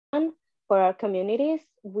for our communities,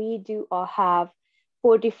 we do have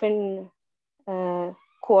 4 different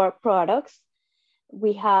core products.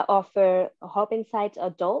 We offer Hub Insights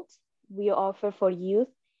Adults. We offer for youth.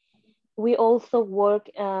 We also work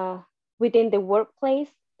within the workplace,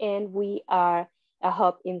 and we are a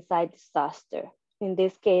hub inside disaster. In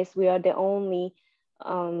this case, we are the only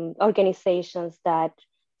organizations that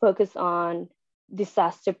focus on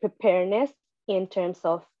disaster preparedness in terms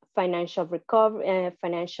of financial recovery,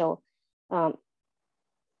 financial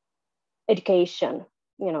education,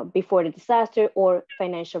 before the disaster, or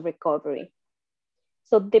financial recovery.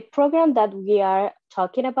 So the program that we are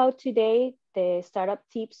talking about today, the Startup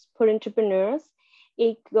Tips for Entrepreneurs,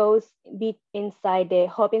 it goes inside the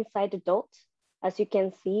Hub Inside Adult. As you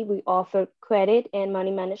can see, we offer credit and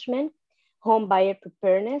money management, home buyer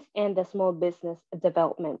preparedness, and the small business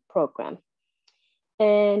development program.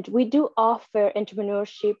 And we do offer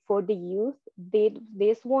entrepreneurship for the youth.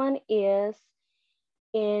 This one is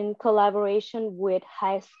in collaboration with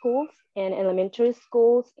high schools and elementary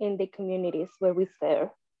schools in the communities where we serve.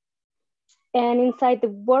 And inside the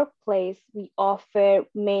workplace, we offer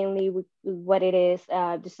mainly what it is,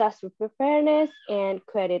 disaster preparedness and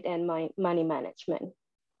credit and money management.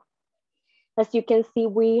 As you can see,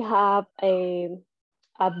 we have a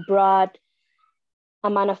broad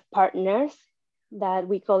amount of partners that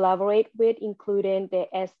we collaborate with, including the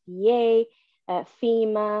SBA,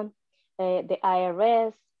 FEMA, the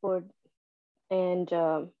IRS,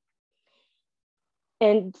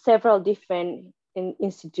 and several different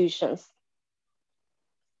institutions.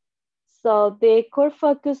 So the core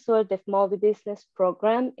focus of the small business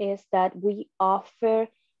program is that we offer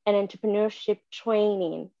an entrepreneurship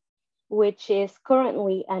training, which is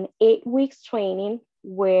currently an 8 weeks training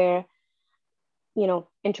where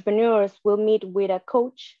entrepreneurs will meet with a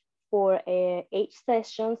coach for 8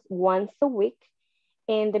 sessions once a week.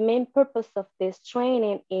 And the main purpose of this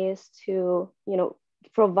training is to,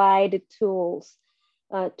 provide the tools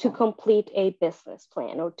to complete a business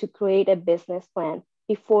plan or to create a business plan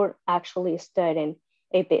before actually starting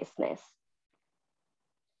a business.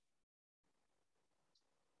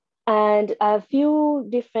 And a few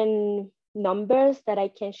different numbers that I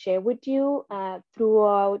can share with you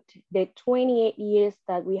throughout the 28 years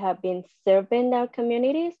that we have been serving our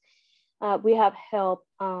communities. We have helped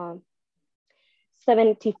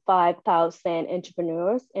 75,000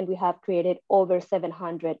 entrepreneurs, and we have created over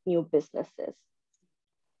 700 new businesses.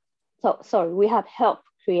 We have helped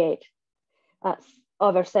create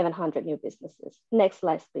over 700 new businesses. Next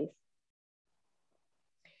slide, please.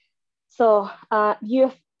 So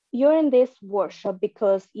you're in this workshop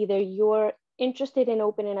because either you're interested in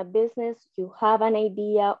opening a business, you have an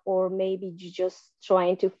idea, or maybe you're just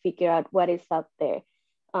trying to figure out what is out there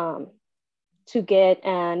to get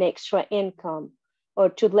an extra income or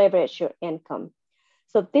to leverage your income.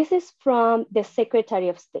 So this is from the Secretary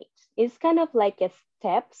of State. It's kind of like a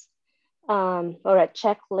steps or a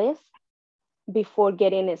checklist before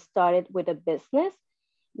getting it started with a business,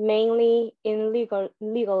 mainly in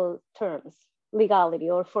legal terms, legality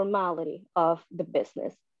or formality of the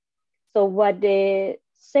business. So what the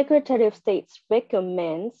Secretary of State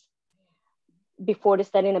recommends before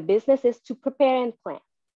starting a business is to prepare and plan.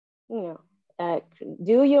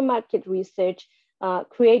 Do your market research,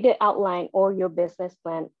 create the outline or your business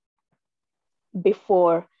plan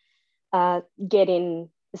before getting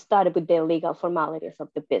started with the legal formalities of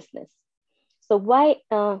the business. So why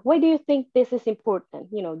do you think this is important?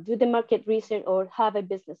 Do the market research or have a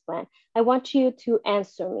business plan? I want you to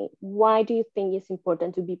answer me. Why do you think it's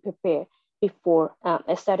important to be prepared before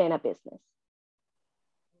starting a business?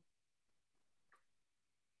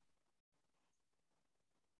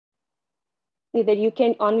 Either you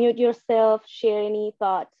can unmute yourself, share any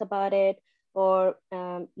thoughts about it, or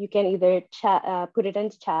you can either chat, put it in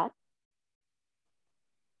the chat.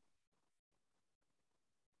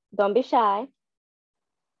 Don't be shy.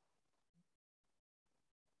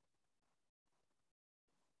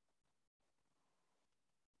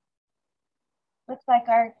 Looks like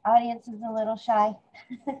our audience is a little shy.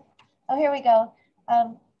 Oh, here we go.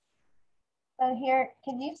 So here,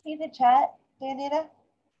 can you see the chat, Deyanira?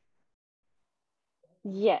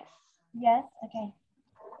 Yes. Yes, okay.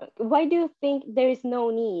 Why do you think there is no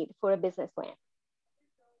need for a business plan?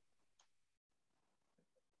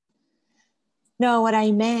 No, what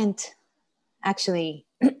I meant, actually,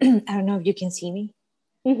 I don't know if you can see me.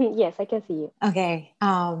 Yes, I can see you. Okay.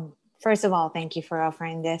 First of all, thank you for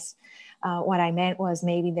offering this. What I meant was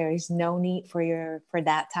maybe there is no need for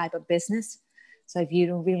that type of business. So if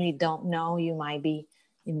you really don't know, you might be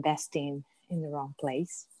investing in the wrong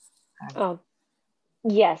place. Oh,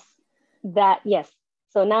 yes, yes.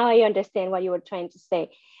 So now I understand what you were trying to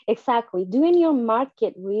say. Exactly. Doing your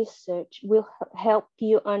market research will help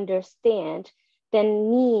you understand the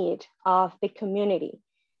need of the community.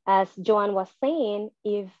 As Joanne was saying,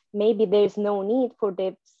 if maybe there's no need for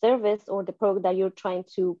the service or the product that you're trying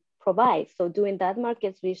to provide. So doing that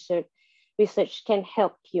market research can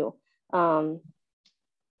help you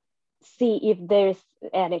see if there's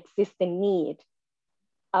an existing need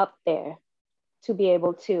up there to be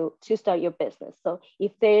able to start your business. So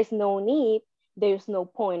if there is no need, there's no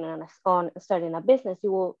point on starting a business.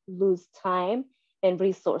 You will lose time and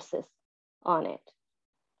resources on it.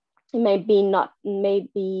 It may be not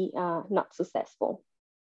successful.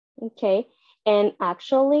 Okay, and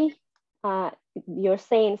actually,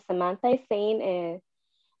 Samantha is saying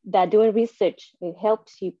that doing research, it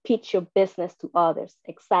helps you pitch your business to others.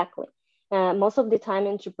 Exactly. Most of the time,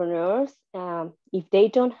 entrepreneurs, if they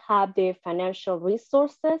don't have the financial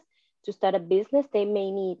resources to start a business, they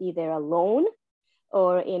may need either a loan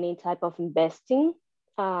or any type of investor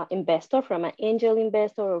from an angel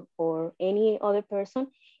investor or any other person,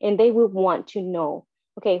 and they will want to know,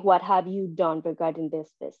 okay, what have you done regarding this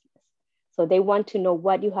business? So they want to know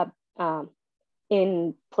what you have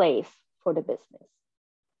in place for the business.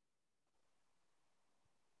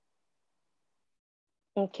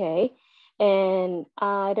 Okay, and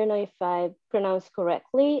I don't know if I pronounced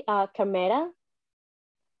correctly, Carmela,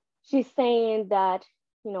 she's saying that,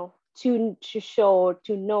 you know, to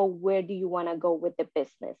know where do you want to go with the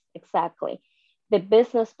business. Exactly. The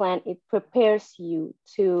business plan, it prepares you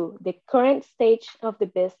to the current stage of the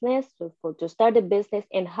business, to start the business,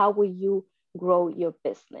 and how will you grow your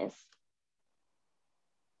business.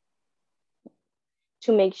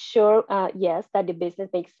 To make sure, yes, that the business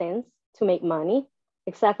makes sense, to make money.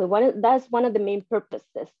 Exactly. That's one of the main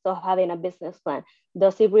purposes of having a business plan.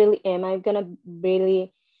 Does it really, am I going to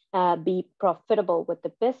really be profitable with the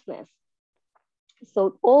business?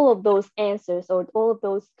 So all of those answers or all of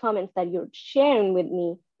those comments that you're sharing with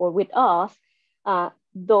me or with us,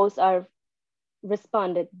 those are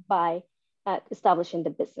responded by establishing the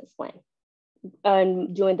business plan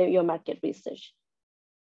and doing your market research.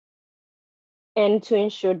 And to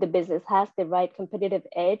ensure the business has the right competitive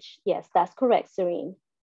edge. Yes, that's correct, Serene.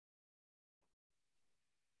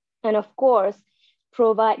 And of course,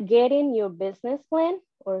 getting your business plan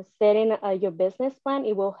or setting your business plan,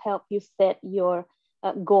 it will help you set your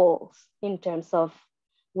goals in terms of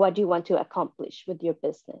what you want to accomplish with your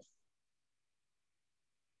business.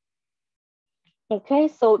 Okay,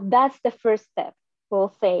 so that's the first step,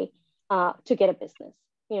 we'll say, to get a business.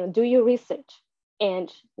 You know, do your research, and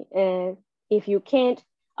if you can't,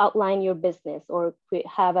 outline your business or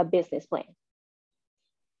have a business plan.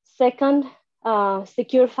 Second,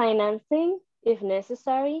 secure financing if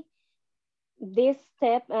necessary. This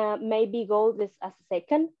step maybe go this as a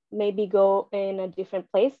second, maybe go in a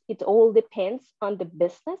different place. It all depends on the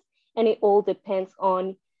business, and it all depends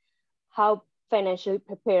on how financially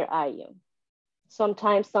prepared are you.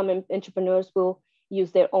 Sometimes some entrepreneurs will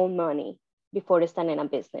use their own money before they start a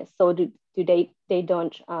business. So they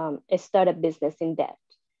don't start a business in debt.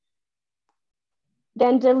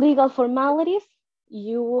 Then the legal formalities,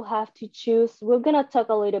 you will have to choose. We're gonna talk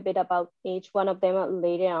a little bit about each one of them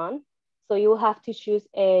later on. So you will have to choose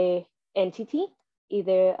a entity,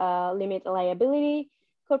 either a limited liability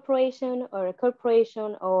corporation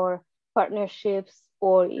or partnerships,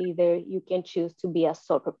 or either you can choose to be a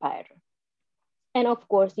sole proprietor. And of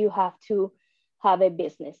course, you have to have a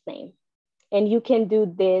business name. And you can do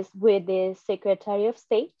this with the Secretary of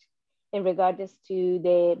State in regards to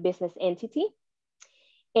the business entity.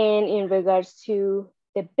 And in regards to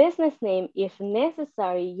the business name, if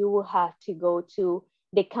necessary, you will have to go to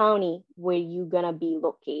the county where you're gonna be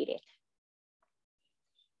located.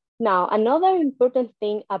 Now, another important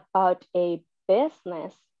thing about a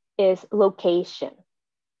business is location.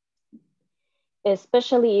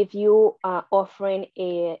 Especially if you are offering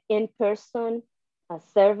an in-person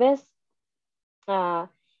service, the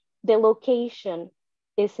location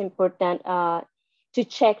is important to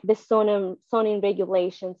check the zoning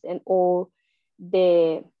regulations and all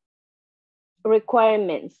the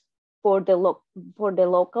requirements for the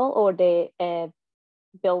local or the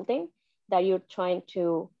building that you're trying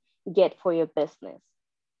to get for your business.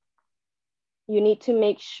 You need to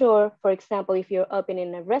make sure, for example, if you're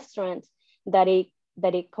opening a restaurant, that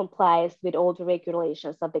it complies with all the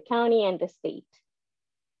regulations of the county and the state.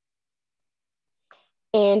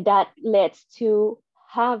 And that leads to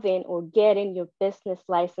having or getting your business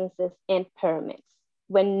licenses and permits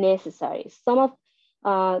when necessary. Some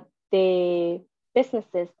of the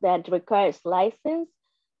businesses that requires license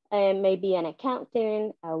may be an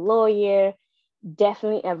accountant, a lawyer,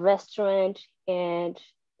 definitely a restaurant, and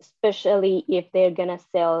especially if they're gonna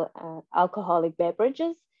sell alcoholic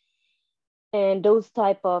beverages. And those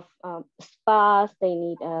type of spas, they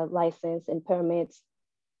need a license and permits.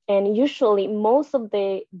 And usually most of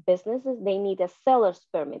the businesses, they need a seller's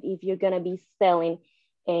permit if you're gonna be selling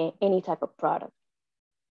any type of product.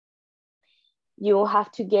 You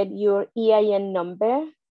have to get your EIN number.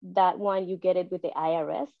 That one, you get it with the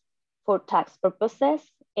IRS for tax purposes,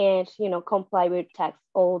 and comply with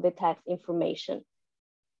all the tax information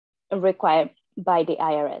required by the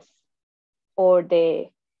IRS or the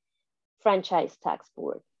franchise tax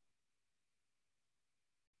board.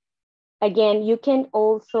 Again, you can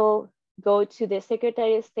also go to the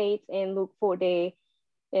Secretary of State and look for the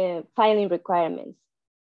filing requirements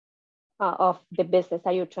of the business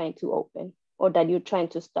that you're trying to open or that you're trying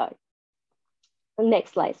to start.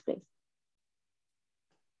 Next slide, please.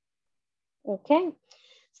 Okay,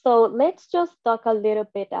 so let's just talk a little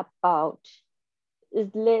bit about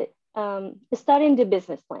starting the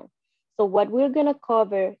business plan. So what we're gonna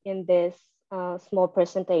cover in this small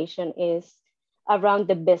presentation is around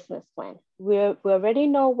the business plan. We already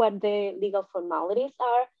know what the legal formalities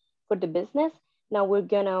are for the business. Now we're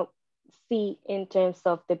gonna see in terms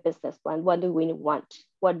of the business plan, what do we want?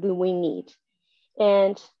 What do we need?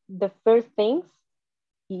 And the first things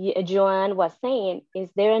Joanne was saying, is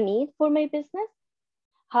there a need for my business?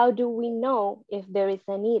 How do we know if there is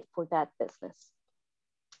a need for that business?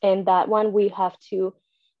 And that one we have to,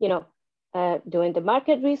 doing the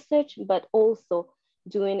market research, but also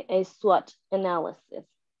doing a SWOT analysis.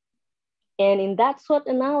 And in that SWOT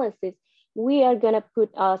analysis, we are gonna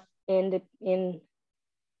put us in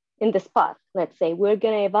the spot. Let's say we're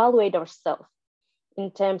gonna evaluate ourselves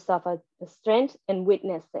in terms of a strengths and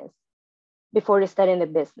weaknesses before starting the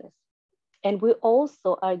business. And we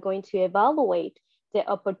also are going to evaluate the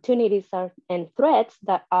opportunities and threats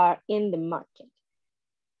that are in the market.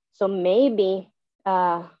 So maybe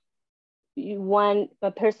one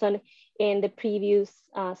person in the previous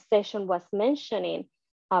session was mentioning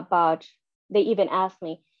about, they even asked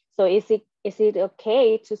me, so is it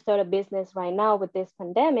okay to start a business right now with this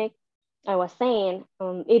pandemic? I was saying,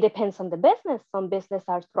 it depends on the business. Some businesses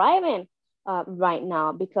are thriving right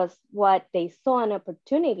now because what they saw an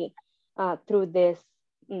opportunity through this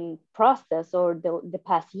process or the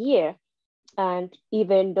past year. And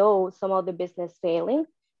even though some of the business failing,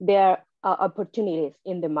 there are opportunities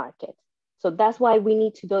in the market. So that's why we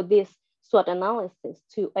need to do this SWOT analysis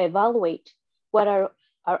to evaluate what are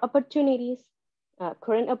our opportunities,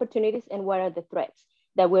 current opportunities, and what are the threats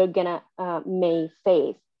that we're gonna may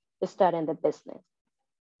face to start in the business.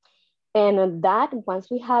 And that, once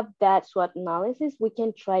we have that SWOT analysis, we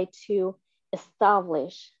can try to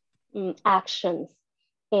establish actions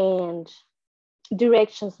and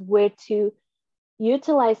directions where to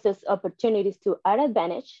utilize those opportunities to our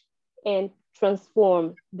advantage and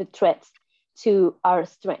transform the threats to our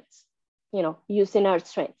strengths, using our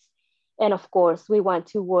strengths. And of course, we want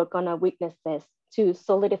to work on our weaknesses to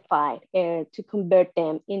solidify and to convert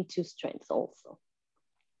them into strengths also.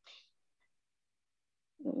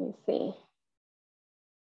 Let me see.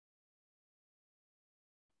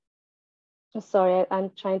 Sorry,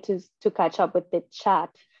 I'm trying to catch up with the chat.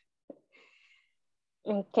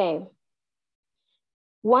 Okay.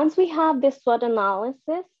 Once we have this SWOT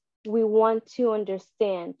analysis, we want to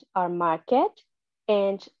understand our market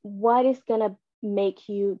and what is gonna make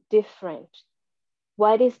you different.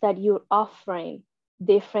 What is that you're offering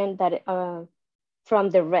different from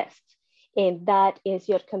the rest? And that is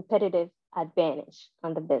your competitive advantage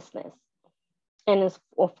on the business. And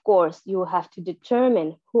of course, you have to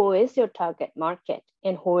determine who is your target market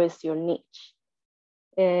and who is your niche.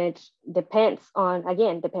 It depends on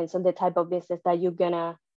the type of business that you're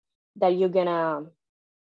gonna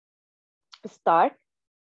start.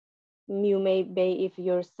 You may be, if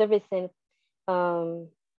you're servicing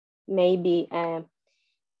maybe a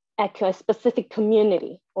specific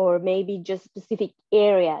community, or maybe just specific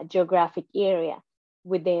area, geographic area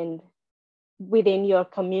within your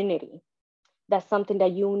community. That's something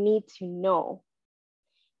that you need to know.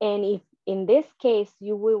 And if in this case,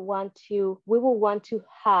 we will want to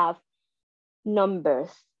have numbers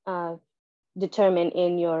determined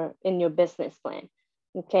in your business plan.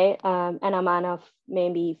 Okay, an amount of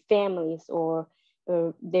maybe families or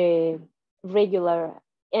the regular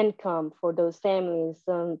income for those families,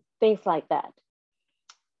 things like that.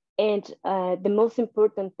 And the most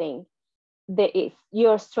important thing that is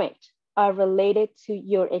your strengths are related to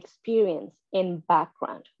your experience and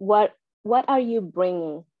background. What are you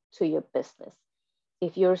bringing to your business?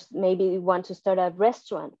 If you're maybe want to start a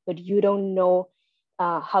restaurant, but you don't know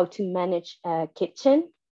how to manage a kitchen,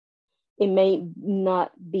 it may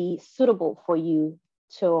not be suitable for you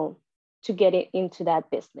to get it into that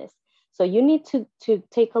business. So you need to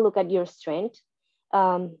take a look at your strength.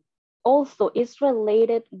 Also, it's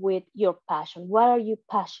related with your passion. What are you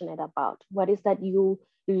passionate about? What is that you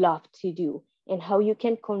love to do? And how you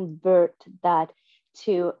can convert that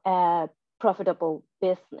to a profitable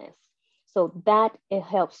business. So that it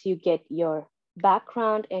helps you get your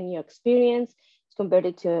background and your experience, convert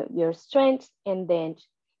it to your strengths, and then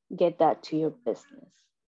get that to your business.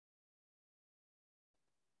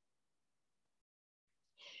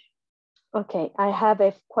 Okay, I have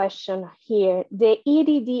a question here. The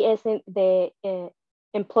EDD is in the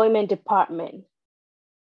employment department.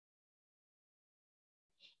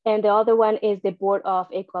 And the other one is the Board of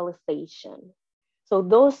Equalization. So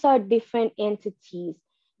those are different entities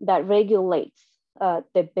that regulate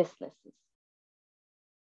the businesses.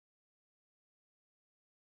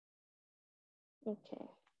 Okay.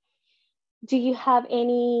 Do you have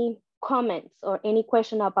any comments or any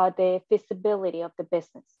question about the feasibility of the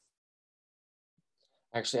business?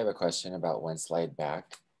 I actually have a question about one slide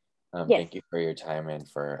back. Yes. Thank you for your time and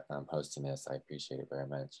for hosting this. I appreciate it very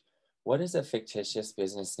much. What is a fictitious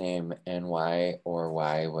business name, and why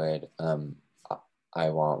would I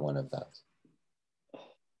want one of those?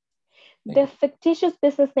 The fictitious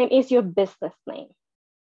business name is your business name,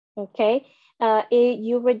 okay?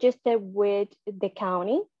 You register with the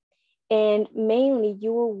county, and mainly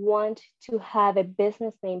you will want to have a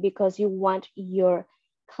business name because you want your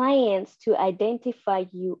clients to identify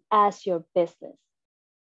you as your business.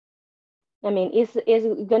 I mean, it's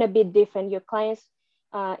gonna be different. Your clients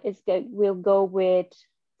will go with,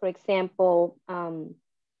 for example,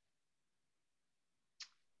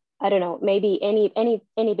 I don't know, maybe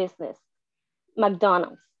any business,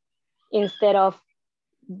 McDonald's, instead of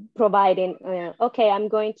providing, okay, I'm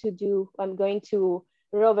going to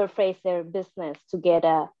Robert Fraser business to get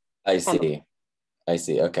a. I see,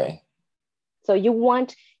 okay. So you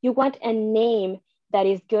want a name that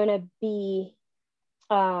is gonna be,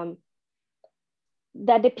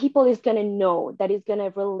 that the people is gonna know, that is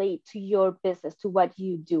gonna relate to your business, to what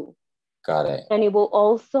you do. Got it. And it will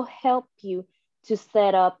also help you to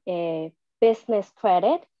set up a business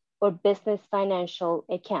credit or business financial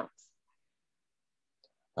accounts.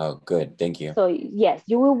 Oh, good, thank you. So yes,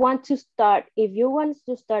 you will want to start, if you want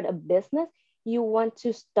to start a business, you want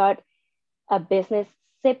to start a business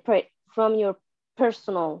separate from your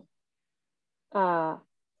personal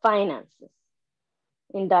finances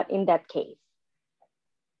in that case.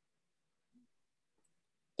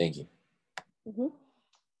 Thank you. Mm-hmm.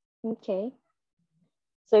 Okay.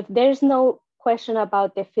 So if there's no question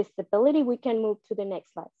about the feasibility, we can move to the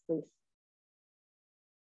next slide, please.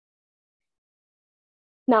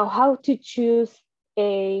 Now, how to choose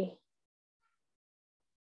the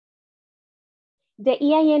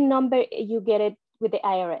EIN number, you get it with the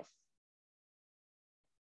IRS.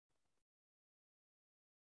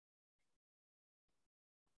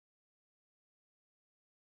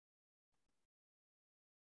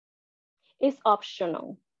 It's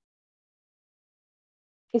optional.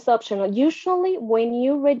 It's optional. Usually when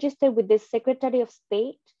you register with the Secretary of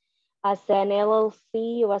State as an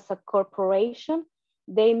LLC or as a corporation,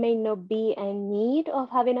 they may not be in need of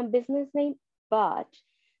having a business name, but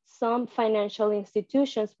some financial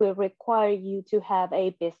institutions will require you to have a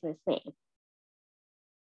business name.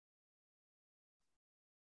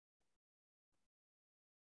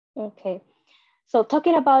 Okay, so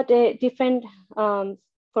talking about the different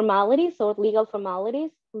formalities or legal formalities,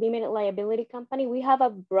 limited liability company, we have a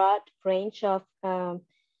broad range of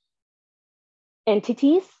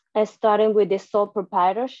entities, starting with the sole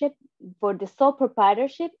proprietorship. For the sole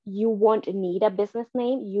proprietorship, you won't need a business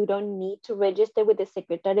name. You don't need to register with the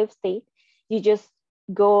Secretary of State. You just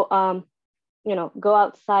go, go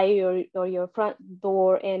outside your front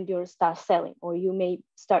door and you start selling, or you may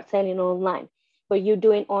start selling online, but you're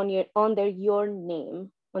doing under your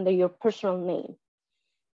name, under your personal name.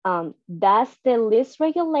 That's the least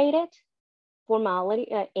regulated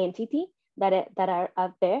formality entity that are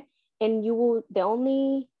out there, and the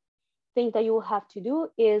only thing that you will have to do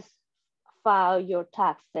is file your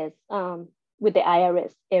taxes with the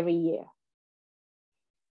IRS every year.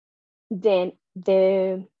 Then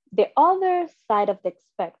the other side of the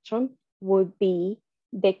spectrum would be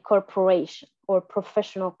the corporation or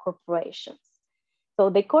professional corporations. So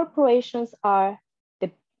the corporations are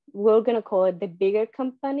we're gonna call it the bigger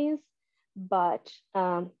companies, but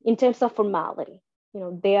in terms of formality,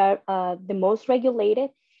 they are the most regulated,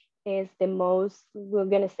 is the most, we're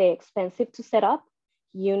gonna say, expensive to set up.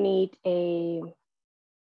 You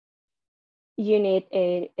you need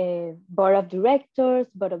a board of directors,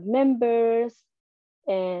 board of members,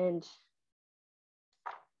 and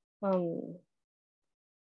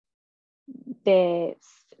the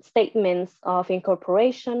statements of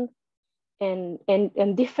incorporation and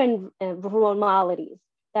different formalities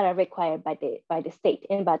that are required by the state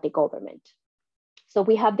and by the government. So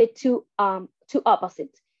we have the two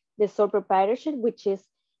opposites, the sole proprietorship, which is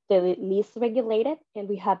the least regulated, and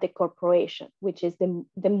we have the corporation, which is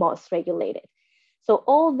the most regulated. So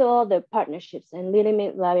all the other partnerships and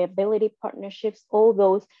limited liability partnerships, all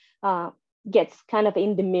those gets kind of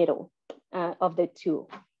in the middle of the two.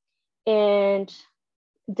 And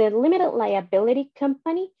the limited liability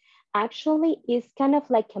company actually is kind of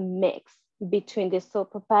like a mix between the sole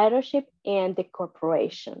proprietorship and the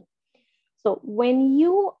corporation. So when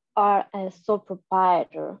you are a sole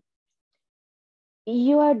proprietor,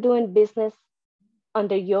 you are doing business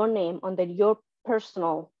under your name, under your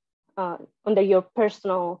personal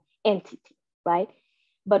entity, right?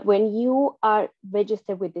 But when you are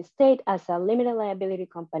registered with the state as a limited liability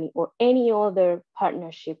company or any other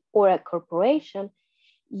partnership or a corporation,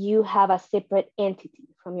 you have a separate entity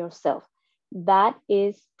from yourself that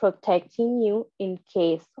is protecting you in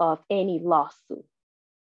case of any lawsuit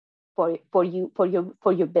for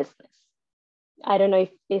your business. I don't know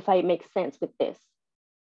if I make sense with this.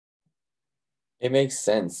 It makes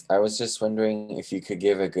sense. I was just wondering if you could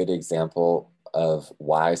give a good example of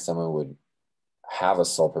why someone would have a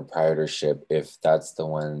sole proprietorship if that's the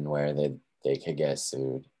one where they could get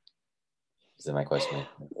sued. Is that my question?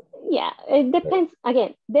 Yeah, it depends.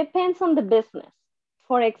 Again, depends on the business.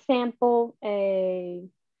 For example, a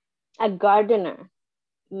gardener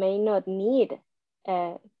may not need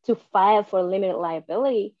to file for a limited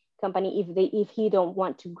liability company if he don't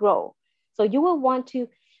want to grow. So you will want to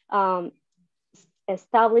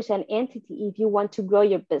establish an entity if you want to grow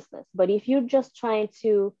your business. But if you're just trying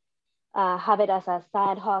to have it as a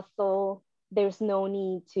side hustle, there's no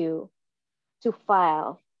need to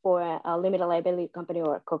file for a limited liability company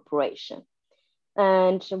or a corporation.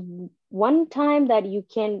 And one time that you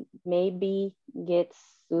can maybe get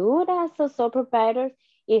sued as a sole proprietor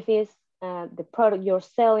if it's the product you're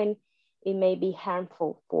selling, it may be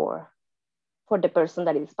harmful for the person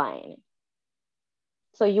that is buying it.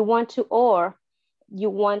 So you want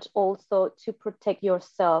also to protect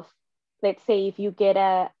yourself. Let's say if you get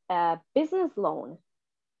a business loan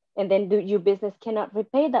and then your business cannot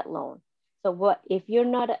repay that loan. So what if you're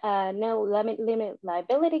not a limited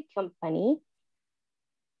liability company,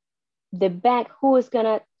 the bank, who is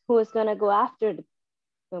gonna go after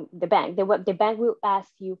the bank? The bank will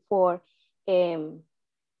ask you for a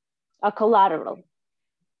collateral.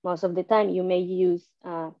 Most of the time you may use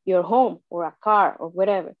your home or a car or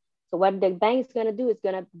whatever. So what the bank is gonna do is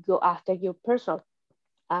gonna go after your personal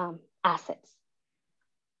assets.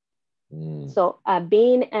 So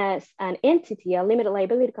being as an entity, a limited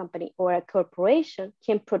liability company or a corporation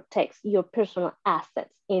can protect your personal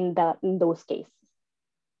assets in those cases.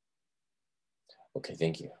 Okay,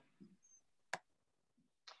 thank you.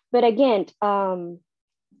 But again,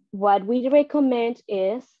 what we recommend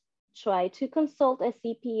is try to consult a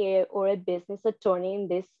CPA or a business attorney in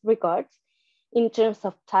this regard in terms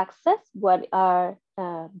of taxes, what are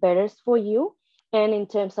better for you, and in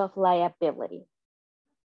terms of liability.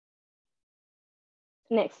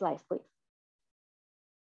 Next slide, please.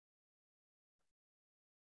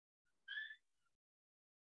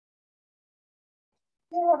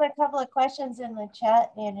 We have a couple of questions in the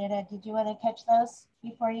chat, Deyanira. Did you want to catch those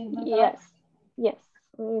before you move on? Yes,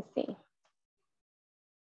 let me see.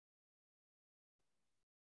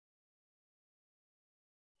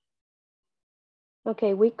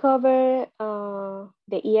 Okay, we cover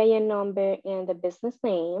the EIN number and the business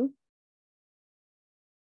name.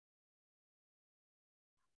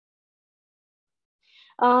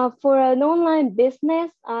 For an online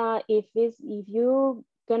business, if you're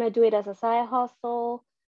gonna do it as a side hustle,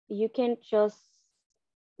 you can just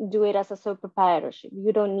do it as a sole proprietorship.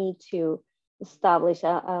 You don't need to establish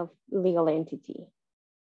a legal entity,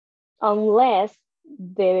 unless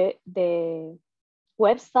the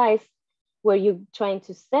websites where you're trying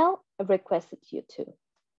to sell requested you to.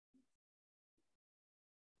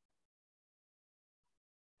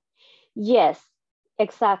 Yes,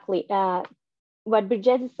 exactly. What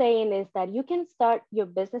Bridget is saying is that you can start your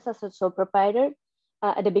business as a sole proprietor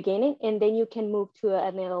at the beginning, and then you can move to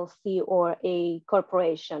an LLC or a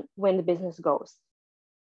corporation when the business grows.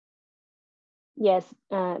 Yes,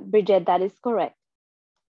 Bridget, that is correct.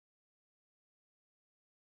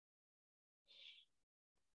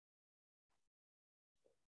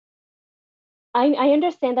 I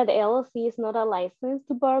understand that the LLC is not a license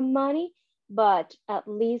to borrow money, but at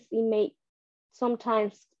least it may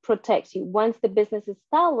sometimes protect you. Once the business is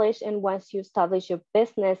established and once you establish your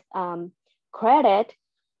business credit,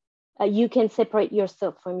 you can separate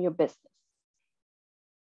yourself from your business.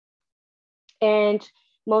 And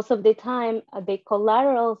most of the time, the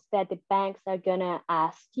collaterals that the banks are gonna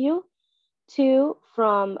ask you to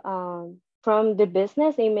from the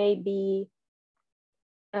business, it may be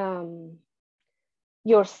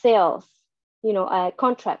your sales,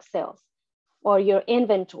 contract sales, or your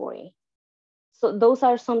inventory. So those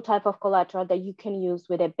are some type of collateral that you can use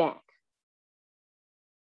with a bank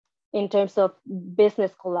in terms of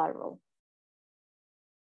business collateral.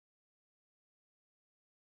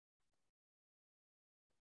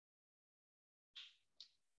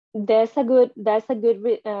 That's a good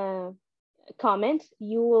comment.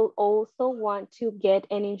 You will also want to get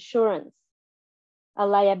an insurance, a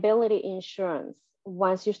liability insurance.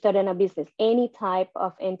 Once you're starting a business, any type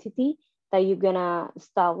of entity that you're gonna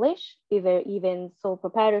establish, either even sole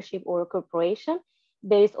proprietorship or a corporation,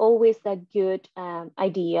 there is always a good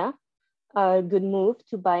idea, a good move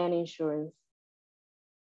to buy an insurance.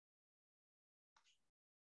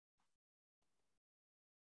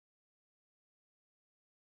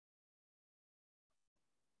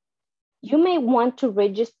 You may want to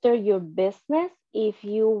register your business if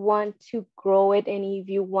you want to grow it and if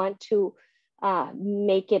you want to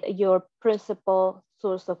make it your principal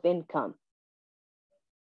source of income.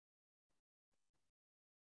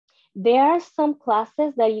 There are some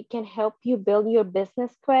classes that you can help you build your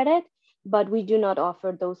business credit, but we do not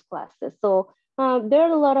offer those classes. So there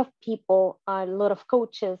are a lot of people, a lot of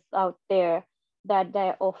coaches out there that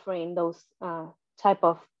they're offering those type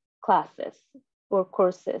of classes or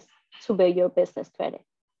courses to build your business credit.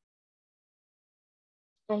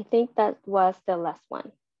 I think that was the last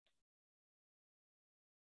one.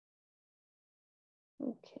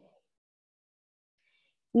 Okay.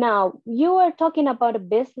 Now, you are talking about a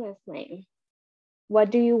business name. What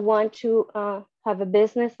do you want to have a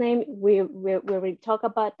business name? We talk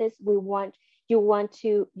about this. You want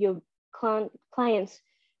your clients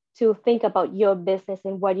to think about your business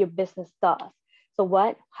and what your business does.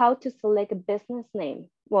 So how to select a business name?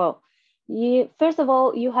 Well, first of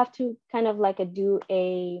all, you have to kind of like do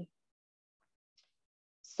a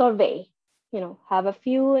survey, have a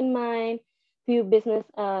few in mind, few business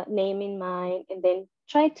name in mind, and then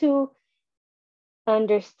try to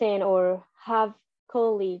understand or have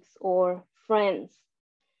colleagues or friends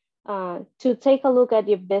to take a look at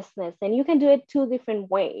your business. And you can do it two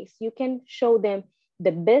different ways. You can show them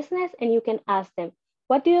the business and you can ask them,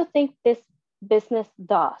 what do you think this business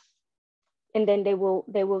does? And then they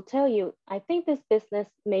will tell you, I think this business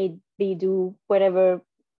may be do whatever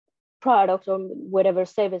product or whatever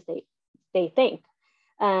service they think.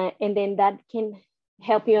 And then that can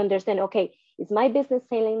help you understand, okay, is my business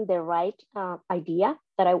selling the right idea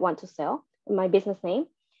that I want to sell, my business name?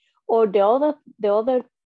 Or the other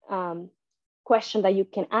question that you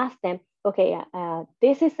can ask them, okay,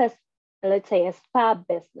 this is let's say a spa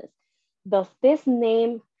business. Does this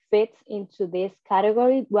name fit into this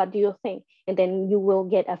category? What do you think? And then you will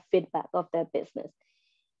get a feedback of that business.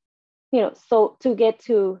 So to get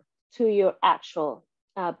to your actual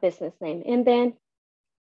business name, and then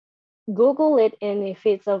Google it, and if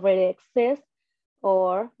it's already exists,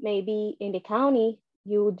 or maybe in the county,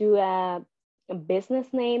 you do a business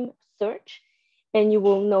name search, and you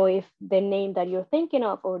will know if the name that you're thinking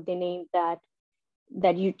of or the name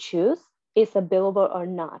that you choose is available or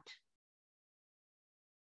not.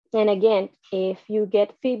 And again, if you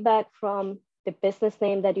get feedback from the business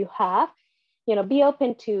name that you have, be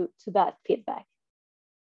open to that feedback.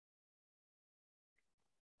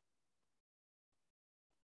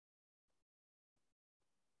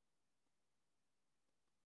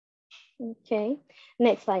 Okay,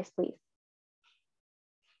 next slide, please.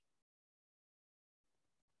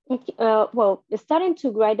 Okay, well, starting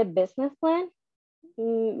to write a business plan,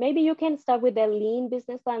 maybe you can start with a lean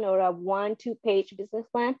business plan or a 1-2 page business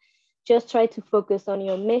plan. Just try to focus on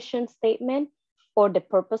your mission statement or the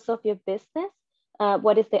purpose of your business.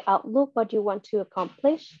 What is the outlook, what you want to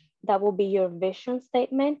accomplish? That will be your vision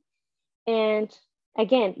statement. And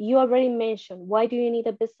again, you already mentioned, why do you need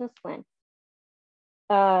a business plan?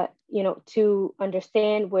 To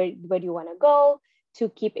understand where you want to go, to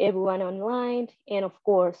keep everyone online, and of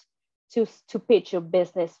course, to pitch your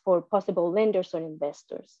business for possible lenders or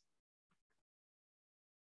investors.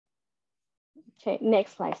 Okay,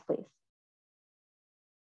 next slide, please.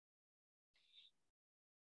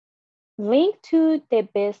 Linked to the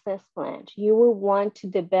business plan, you will want to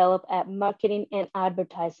develop a marketing and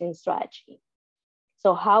advertising strategy.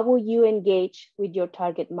 So how will you engage with your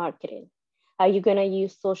target marketing? Are you gonna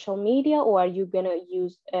use social media, or are you gonna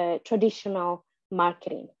use traditional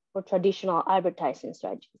marketing or traditional advertising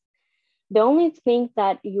strategies? The only thing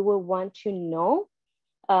that you will want to know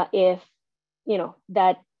if you know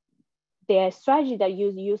that the strategy that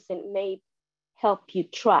you're using may help you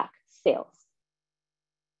track sales.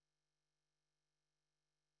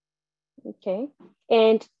 Okay,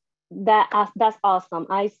 and that's awesome.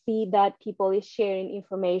 I see that people is sharing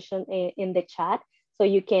information in the chat, so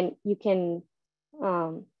you can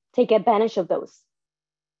take advantage of those.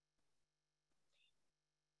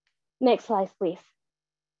 Next slide, please.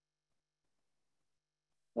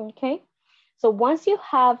 Okay, so once you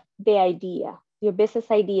have the idea, your business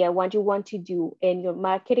idea, what you want to do, and your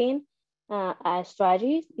marketing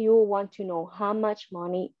strategies, you will want to know how much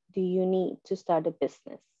money do you need to start a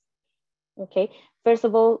business. Okay, first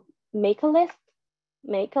of all, make a list.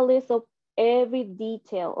 Make a list of every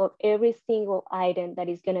detail of every single item that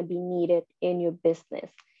is going to be needed in your business.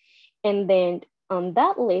 And then on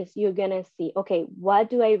that list, you're going to see, okay, what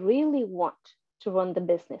do I really want to run the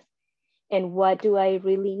business? And what do I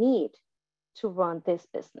really need to run this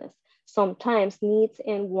business? Sometimes needs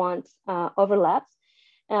and wants overlaps,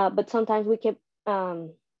 but sometimes we can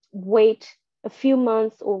wait a few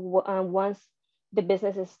months or once the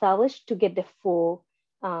business is established to get the full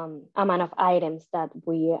amount of items that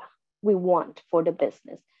we want for the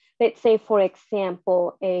business. Let's say, for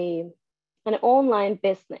example, an online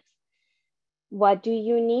business. What do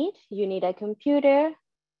you need? You need a computer,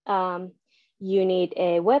 you need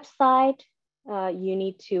a website, you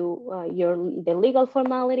need the legal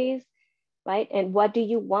formalities, right? And what do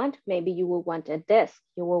you want? Maybe you will want a desk,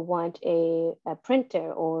 you will want a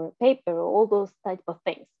printer or paper, or all those types of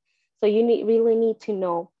things. So you really need to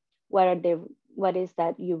know what is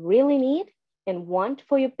that you really need and want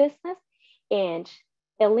for your business, and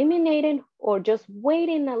eliminating or just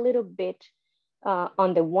waiting a little bit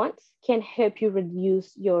on the wants can help you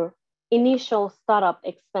reduce your initial startup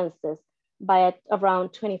expenses by around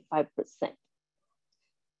 25%.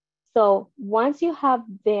 So once you have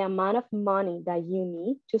the amount of money that you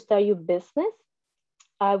need to start your business,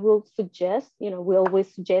 I will suggest, we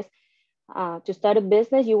always suggest to start a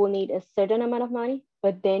business, you will need a certain amount of money,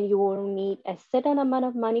 but then you will need a certain amount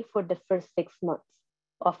of money for the first 6 months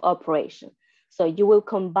of operation. So you will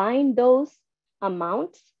combine those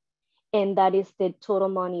amounts, and that is the total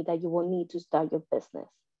money that you will need to start your business.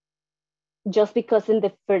 Just because in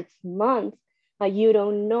the first month, you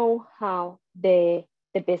don't know how the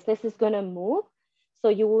business is going to move. So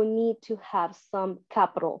you will need to have some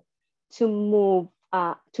capital to move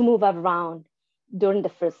around during the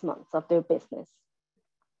first months of their business.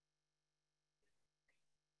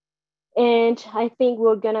 And I think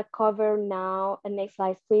we're going to cover now, next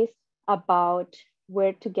slide, please, about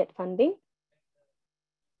where to get funding.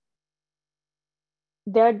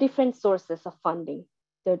 There are different sources of funding.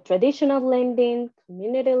 The traditional lending,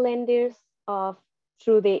 community lenders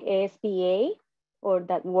through the SBA, or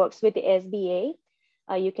that works with the SBA.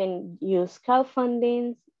 You can use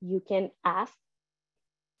crowdfunding. You can ask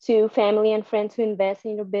to family and friends to invest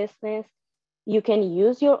in your business. You can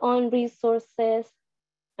use your own resources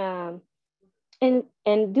and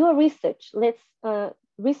do a research. Let's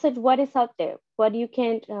research what is out there, what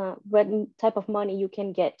type of money you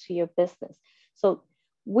can get to your business. So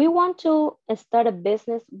we want to start a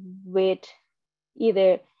business with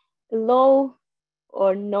either low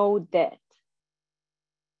or no debt,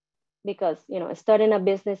 because starting a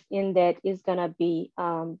business in debt is gonna be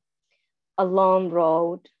a long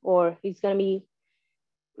road, or it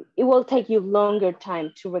will take you longer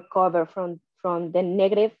time to recover from the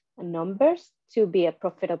negative numbers to be a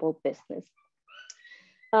profitable business.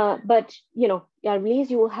 But at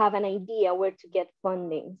least you will have an idea where to get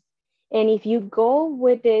funding. And if you go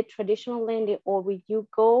with the traditional lending, or if you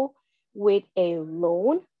go with a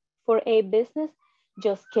loan for a business,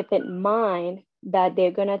 just keep in mind that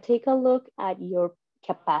they're gonna take a look at your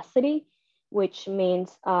capacity, which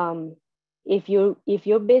means if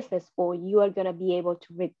your business, or you are gonna be able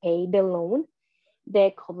to repay the loan,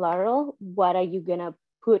 the collateral, what are you gonna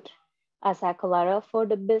put as a collateral for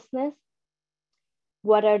the business?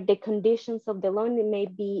 What are the conditions of the loan? It may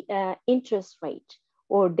be interest rate,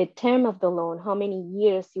 or the term of the loan, how many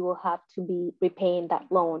years you will have to be repaying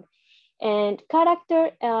that loan. And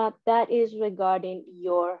character, that is regarding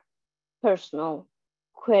your personal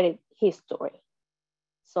credit history.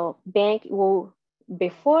 So bank will,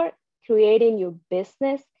 before creating your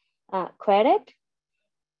business credit,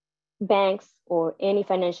 banks or any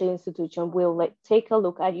financial institution will take a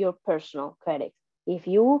look at your personal credit. If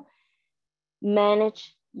you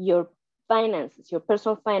manage your finances, your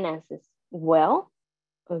personal finances well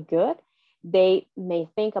or good, they may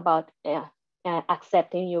think about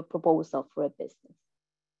accepting your proposal for a business.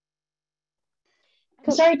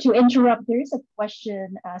 I'm sorry to interrupt. There is a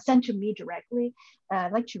question sent to me directly.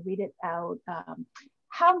 I'd like to read it out.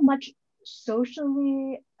 How much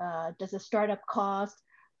socially does a startup cost?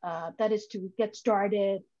 That is to get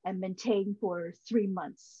started and maintain for 3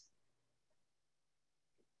 months.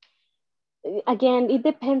 Again, it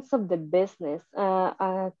depends on the business.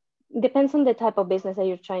 It depends on the type of business that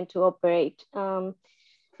you're trying to operate.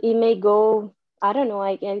 It may go, I don't know,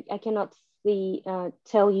 I cannot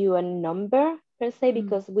tell you a number per se,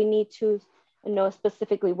 because we need to know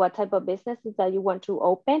specifically what type of businesses that you want to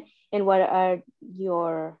open and what are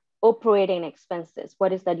your operating expenses.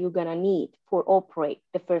 What is that you're gonna need for operate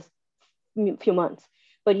the first few months.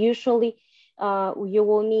 But usually you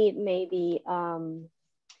will need maybe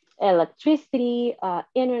electricity,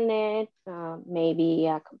 internet, maybe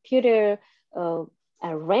a computer, a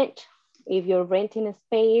rent. If you're renting a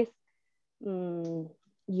space,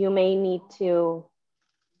 you may need to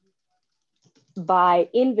buy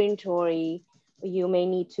inventory. You may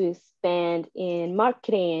need to spend in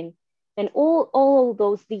marketing, and all of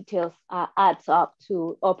those details adds up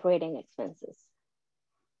to operating expenses.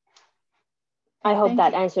 I hope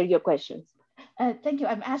that answered your questions. Thank you.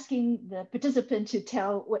 I'm asking the participant to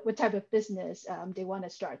tell what type of business they want to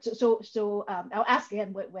start. So I'll ask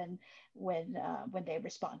again when they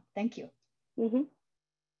respond. Thank you. Mm-hmm.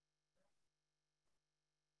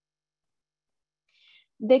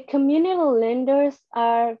 The community lenders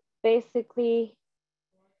are basically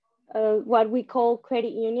what we call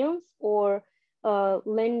credit unions, or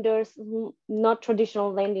lenders, not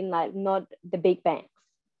traditional lending, like not the big banks.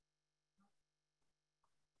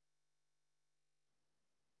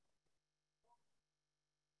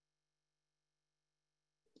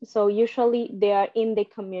 So usually they are in the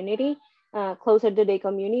community, closer to the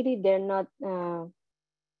community. They're not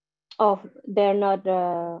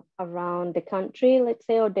around the country, let's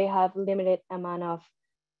say, or they have limited amount of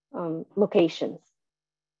locations.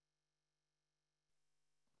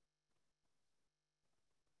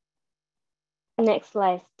 Next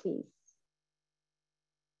slide, please.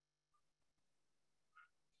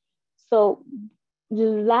 So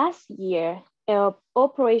last year,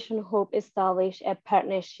 Operation Hope established a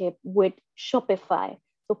partnership with Shopify.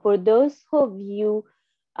 So for those of you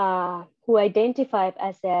who identify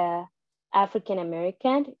as a African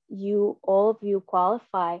American, all of you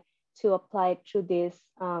qualify to apply to this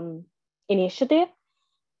initiative,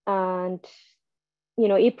 and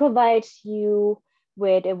it provides you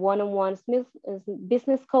with a one-on-one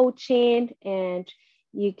business coaching, and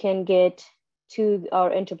you can get to our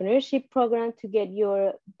entrepreneurship program to get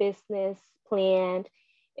your business planned,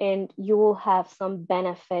 and you will have some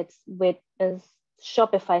benefits with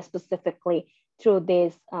Shopify specifically through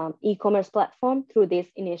this e-commerce platform, through this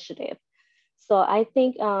initiative. So I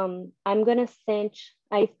think I'm gonna send,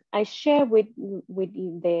 I share with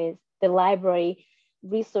you the library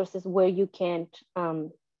resources where you can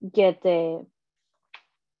get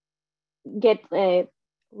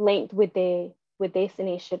linked with this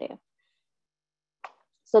initiative.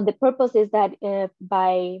 So the purpose is that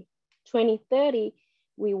by 2030,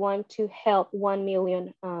 we want to help 1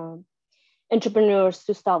 million entrepreneurs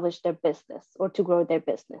to establish their business or to grow their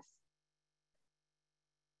business.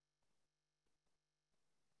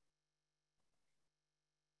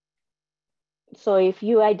 So if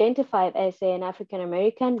you identify as an African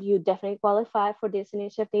American, you definitely qualify for this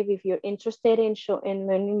initiative. If you're interested in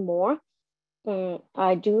learning more,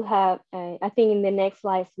 I do have, I think in the next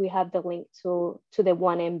slides, we have the link to the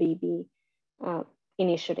 1MBB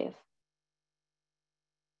initiative.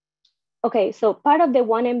 Okay, so part of the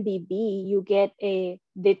 1MBB, you get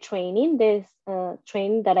the training, this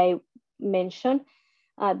training that I mentioned.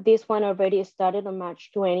 This one already started on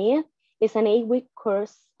March 20th. It's an 8-week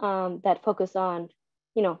course that focuses on,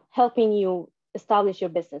 helping you establish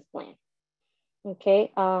your business plan.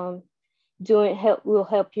 Okay, will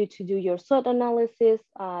help you to do your SWOT analysis,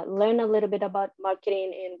 learn a little bit about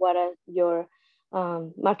marketing and what are your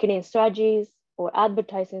marketing strategies or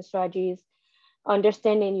advertising strategies,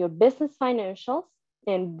 understanding your business financials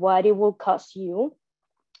and what it will cost you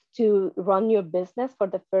to run your business for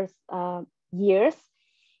the first years,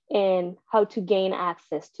 and how to gain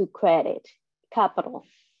access to credit, capital.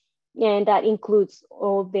 And that includes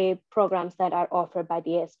all the programs that are offered by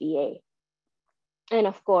the SBA. And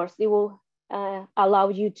of course, it will allow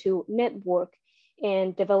you to network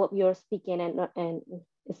and develop your speaking and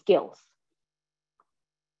skills.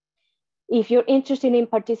 If you're interested in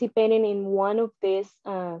participating in one of these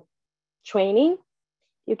training,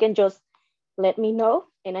 you can just let me know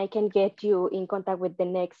and I can get you in contact with the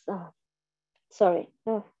next sorry.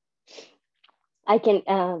 I can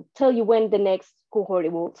tell you when the next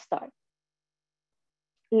cohort will start.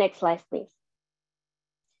 Next slide, please.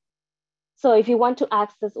 So if you want to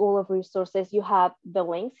access all of resources, you have the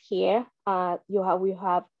links here. We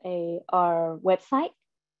have our website,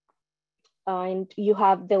 and you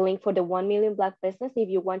have the link for the 1 million Black business if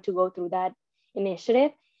you want to go through that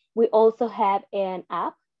initiative. We also have an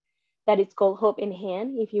app that is called Hope in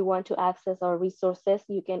Hand. If you want to access our resources,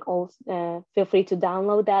 you can also feel free to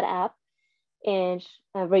download that app and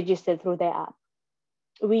register through the app.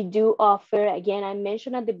 We do offer, again, I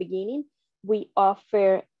mentioned at the beginning, we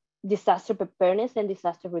offer disaster preparedness and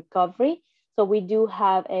disaster recovery. So we do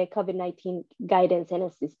have a COVID-19 guidance and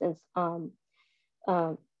assistance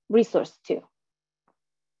resource too.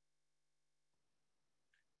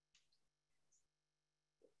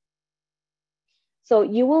 So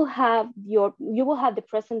you will have the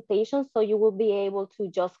presentation, so you will be able to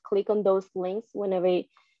just click on those links whenever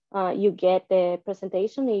you get the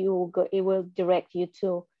presentation, and it will direct you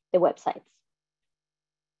to the websites.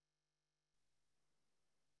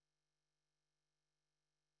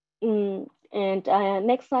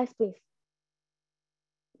 Next slide, please.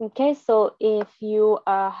 Okay, so if you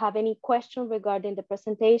have any question regarding the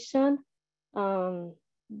presentation, I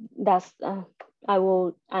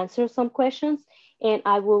will answer some questions, and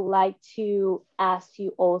I would like to ask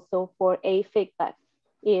you also for a feedback.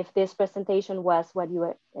 If this presentation was what you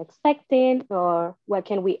were expecting, or what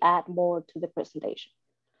can we add more to the presentation?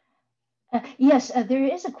 Yes, there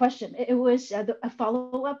is a question. It was a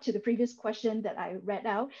follow-up to the previous question that I read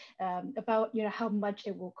out about how much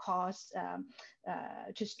it will cost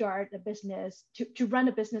to start a business, to run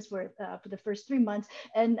a business for the first 3 months.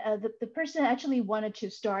 And the person actually wanted to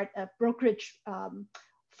start a brokerage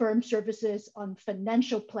firm services on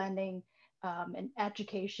financial planning and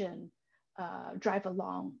education drive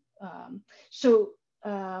along.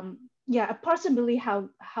 Yeah, approximately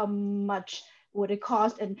how much would it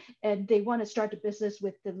cost, and they want to start a business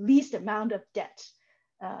with the least amount of debt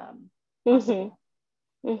possible.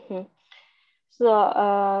 So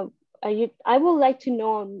I would like to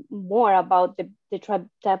know more about the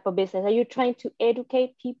type of business. Are you trying to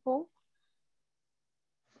educate people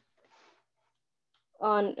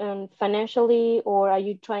on financially, or are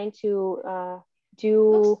you trying to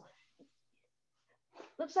do?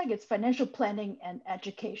 Looks like it's financial planning and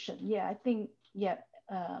education. Yeah, I think, yeah.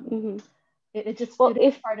 It is part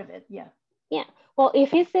of it, yeah. Yeah. Well,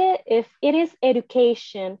 if it is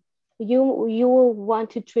education, you will want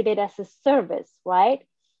to treat it as a service, right?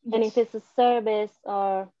 Yes. And if it's a service,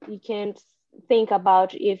 or you can think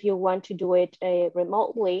about if you want to do it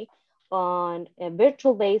remotely on a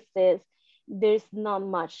virtual basis, there's not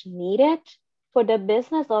much needed for the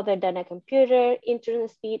business other than a computer,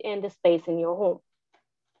 internet speed, and the space in your home,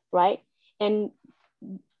 right? And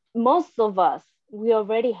most of us, we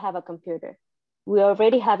already have a computer. We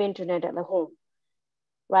already have internet at the home,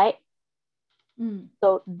 right?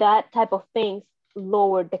 So that type of things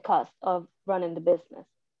lower the cost of running the business.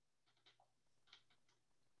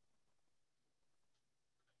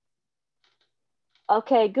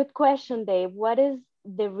 Okay, good question, Dave. What is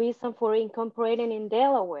the reason for incorporating in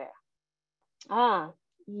Delaware?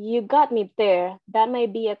 You got me there. That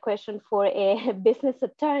might be a question for a business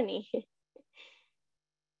attorney.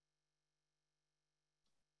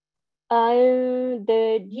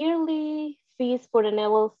 The yearly fees for an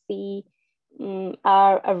LLC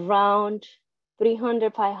are around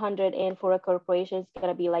 300, 500, and for a corporation, it's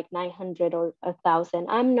gonna be like 900 or 1,000.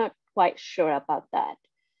 I'm not quite sure about that.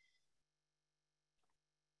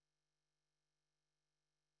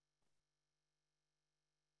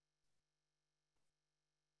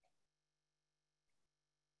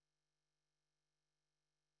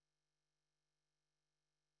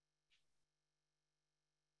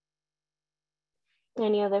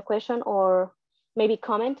 Any other question or maybe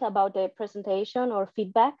comment about the presentation or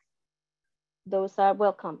feedback? Those are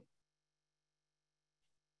welcome.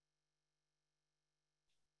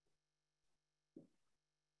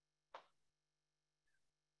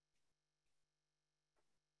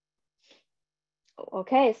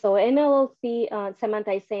 Okay, so an LLC,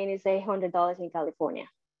 Samantha is saying, is $100 in California.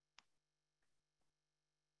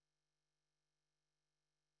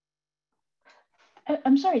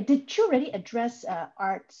 I'm sorry, did you already address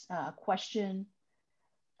Art's question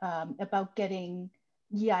about getting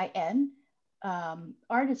EIN?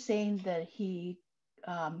 Art is saying that he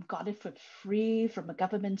got it for free from a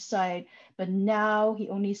government site, but now he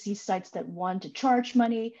only sees sites that want to charge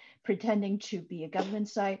money, pretending to be a government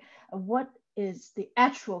site. What is the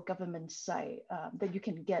actual government site that you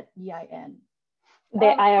can get EIN?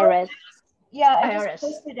 The IRS. Yeah, I IRS. just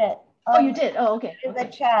posted it. Oh, you did? Oh, okay. In the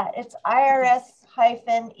chat, it's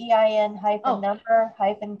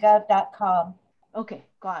irs-ein-number-gov.com. Okay,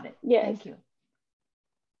 got it. Yes. Thank you.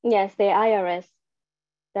 Yes, the IRS.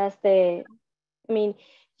 That's the, I mean,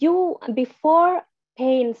 you, before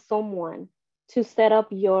paying someone to set up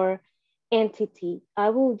your entity, I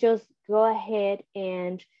will just go ahead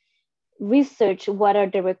and research what are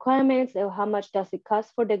the requirements or how much does it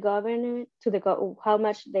cost for the government how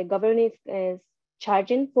much the government is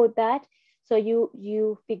charging for that. So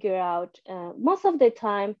you figure out, most of the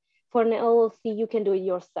time for an LLC, you can do it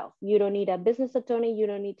yourself. You don't need a business attorney. You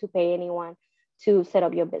don't need to pay anyone to set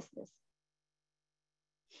up your business.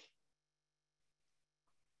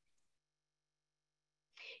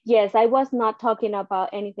 Yes, I was not talking about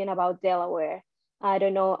anything about Delaware. I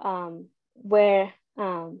don't know where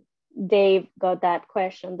Dave got that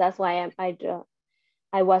question. That's why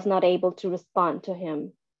I was not able to respond to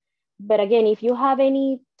him. But again, if you have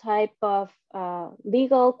any type of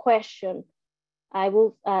legal question, I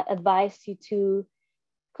will advise you to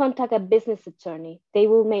contact a business attorney. They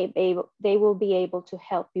will be able to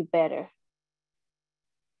help you better.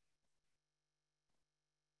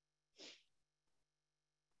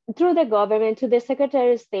 Through the government, to the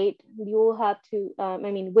Secretary of State, you will have to,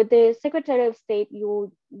 with the Secretary of State,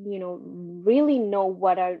 you really know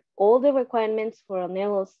what are all the requirements for an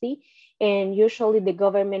LLC, and usually the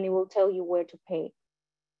government will tell you where to pay.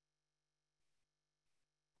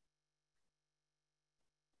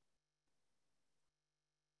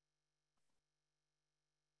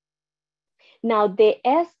 Now the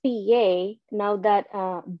SBA, now that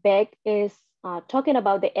Beck is talking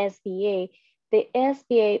about the SBA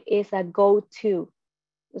is a go-to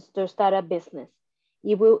to start a business.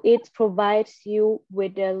 It provides you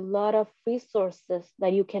with a lot of resources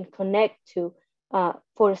that you can connect to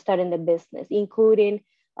for starting the business, including,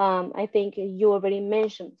 I think you already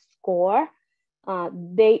mentioned SCORE.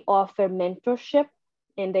 They offer mentorship,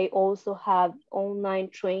 and they also have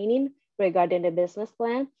online training regarding the business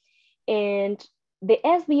plan. And the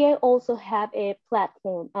SBA also have a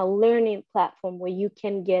platform, a learning platform, where you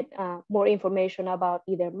can get more information about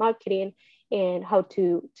either marketing and how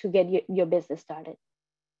to get your business started.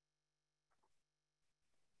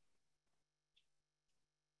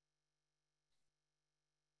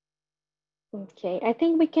 Okay, I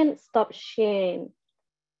think we can stop sharing.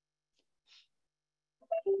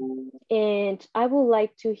 And I would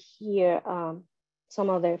like to hear some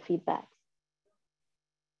other feedback.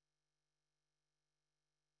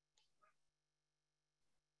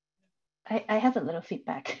 I have a little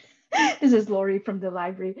feedback. This is Lori from the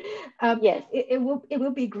library. Yes, it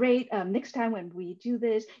will be great next time when we do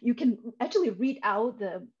this. You can actually read out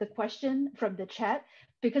the question from the chat,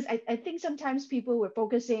 because I think sometimes people were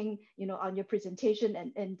focusing, on your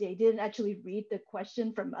presentation and they didn't actually read the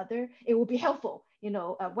question from other. It will be helpful,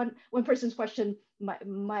 one person's question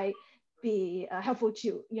might be helpful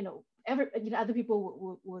to, other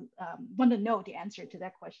people will want to know the answer to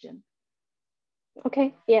that question.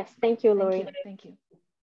 Okay, yes, thank you, Lori. Thank you.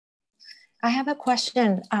 I have a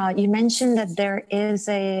question. You mentioned that there is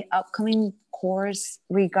a upcoming course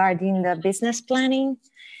regarding the business planning,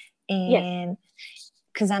 and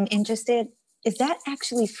because I'm interested, is that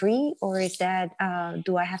actually free, or is that,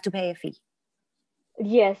 do I have to pay a fee?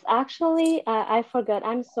 Yes, actually, I forgot.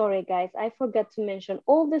 I'm sorry, guys. I forgot to mention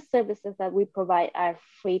all the services that we provide are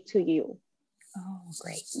free to you. Oh,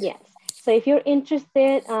 great. Yes. So if you're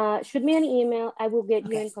interested, shoot me an email. I will get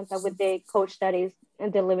you in contact with the coach that is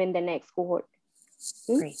delivering the next cohort.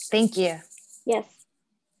 Great. Thank you. Yes.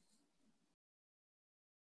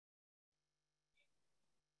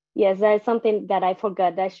 Yes, that is something that I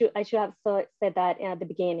forgot. I should have said that at the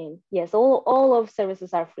beginning. Yes, all of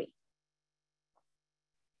services are free.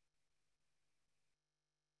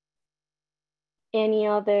 Any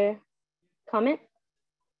other comment?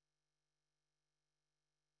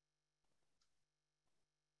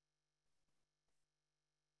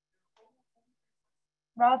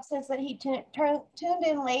 Rob says that he tuned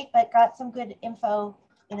in late, but got some good info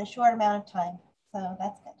in a short amount of time. So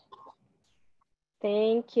that's good.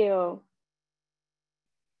 Thank you.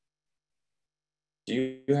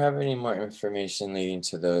 Do you have any more information leading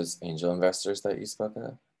to those angel investors that you spoke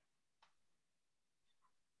of?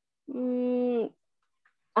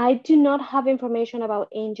 I do not have information about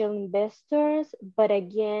angel investors, but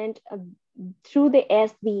again, through the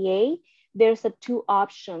SBA, there's two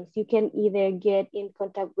options. You can either get in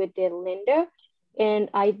contact with the lender, and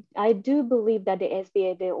I do believe that the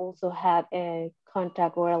SBA, they also have a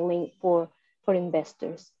contact or a link for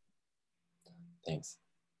investors. Thanks.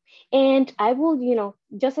 And I will,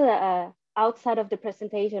 just outside of the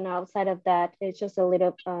presentation, outside of that, it's just a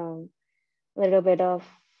little bit of,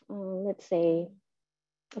 let's say,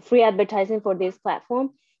 free advertising for this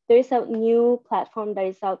platform. There is a new platform that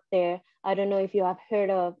is out there. I don't know if you have heard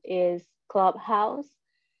of, is Clubhouse.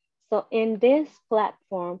 So in this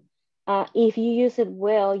platform, if you use it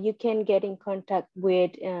well, you can get in contact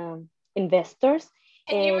with investors.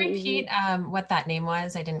 Can you repeat what that name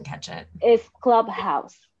was? I didn't catch it. It's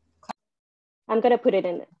Clubhouse. I'm gonna put it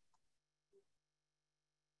in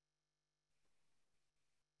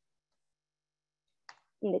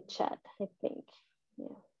the chat, I think. Yeah.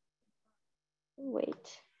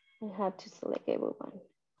 Wait, I have to select everyone.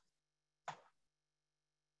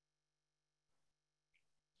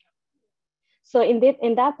 So in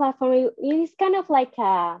that platform, it's kind of like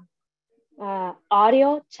a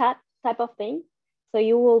audio chat type of thing. So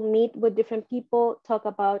you will meet with different people, talk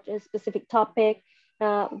about a specific topic,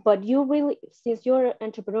 but you really, since you're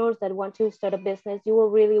entrepreneurs that want to start a business, you will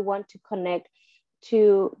really want to connect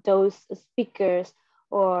to those speakers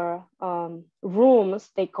or rooms,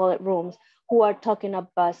 they call it rooms, who are talking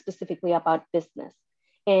about specifically about business.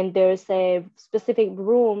 And there's a specific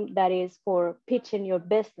room that is for pitching your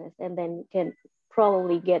business, and then you can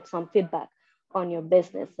probably get some feedback on your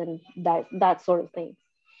business and that sort of thing.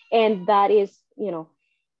 And that is, you know,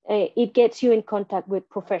 it gets you in contact with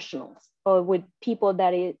professionals or with people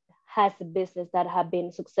that has a business that have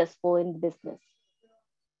been successful in business.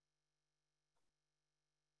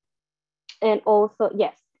 And also,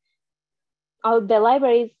 yes, the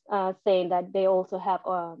library is saying that they also have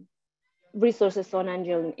resources on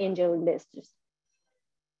angel investors.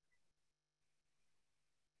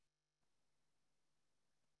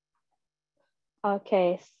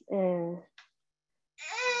 Okay.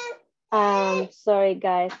 Sorry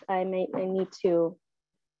guys, I need to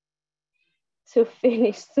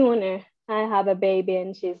finish sooner. I have a baby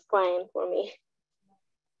and she's crying for me.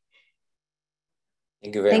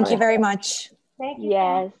 Thank you very much. Thank you very much. Thank you,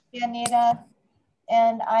 Yes. Deyanira.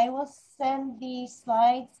 And I will send the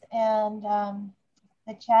slides and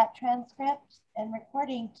the chat transcript and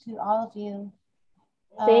recording to all of you.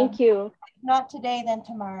 Thank you. If not today, then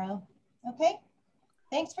tomorrow. Okay.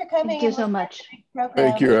 Thanks for coming. Thank you so much.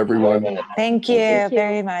 Thank you, everyone. Thank you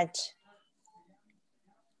very much.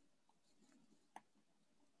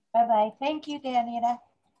 Bye-bye. Thank you, Deyanira.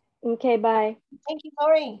 Okay, bye. Thank you,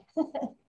 Lori.